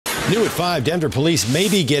New at 5, Denver police may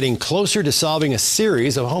be getting closer to solving a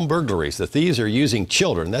series of home burglaries. The thieves are using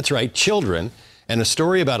children, that's right, children, and a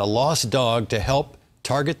story about a lost dog to help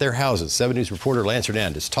target their houses. 7 News reporter Lance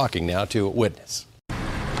Hernandez talking now to a witness.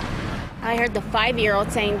 I heard the 5-year-old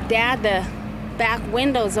saying, "Dad, the back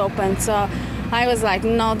window's open." So I was like,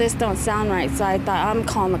 no, this don't sound right. So I thought, I'm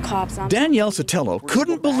calling the cops. Danielle Sotelo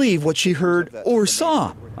couldn't believe what she heard or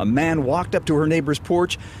saw. A man walked up to her neighbor's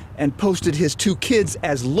porch and posted his 2 kids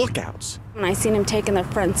as lookouts. And I seen him taking the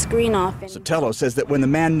front screen off. Sotelo says that when the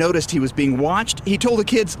man noticed he was being watched, he told the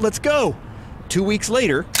kids, "Let's go." 2 weeks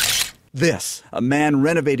later, this. A man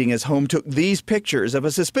renovating his home took these pictures of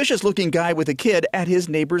a suspicious-looking guy with a kid at his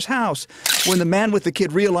neighbor's house. When the man with the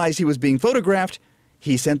kid realized he was being photographed,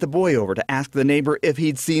 he sent the boy over to ask the neighbor if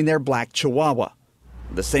he'd seen their black chihuahua.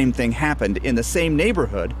 The same thing happened in the same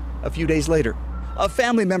neighborhood a few days later. A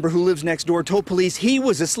family member who lives next door told police he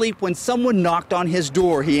was asleep when someone knocked on his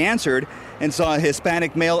door. He answered and saw a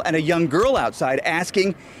Hispanic male and a young girl outside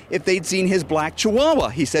asking if they'd seen his black chihuahua.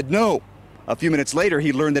 He said no. A few minutes later,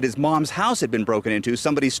 he learned that his mom's house had been broken into.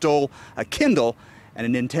 Somebody stole a Kindle and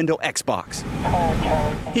a Nintendo Xbox.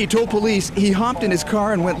 He told police he hopped in his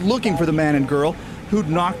car and went looking for the man and girl who'd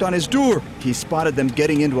knocked on his door. He spotted them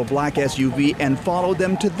getting into a black SUV and followed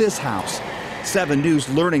them to this house. 7 News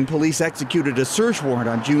learning police executed a search warrant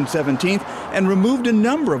on June 17th and removed a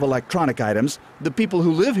number of electronic items. The people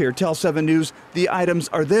who live here tell 7 News the items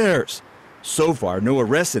are theirs. So far, no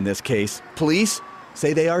arrests in this case. Police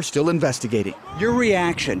say they are still investigating. Your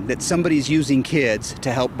reaction that somebody's using kids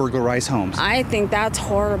to help burglarize homes? I think that's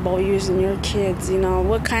horrible, using your kids. You know,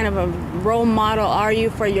 what kind of a role model are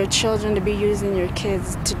you for your children to be using your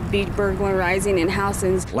kids to be burglarizing in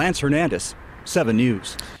houses? Lance Hernandez, 7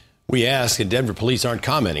 News. We asked, and Denver police aren't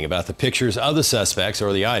commenting about the pictures of the suspects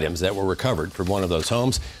or the items that were recovered from one of those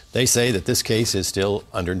homes. They say that this case is still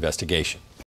under investigation.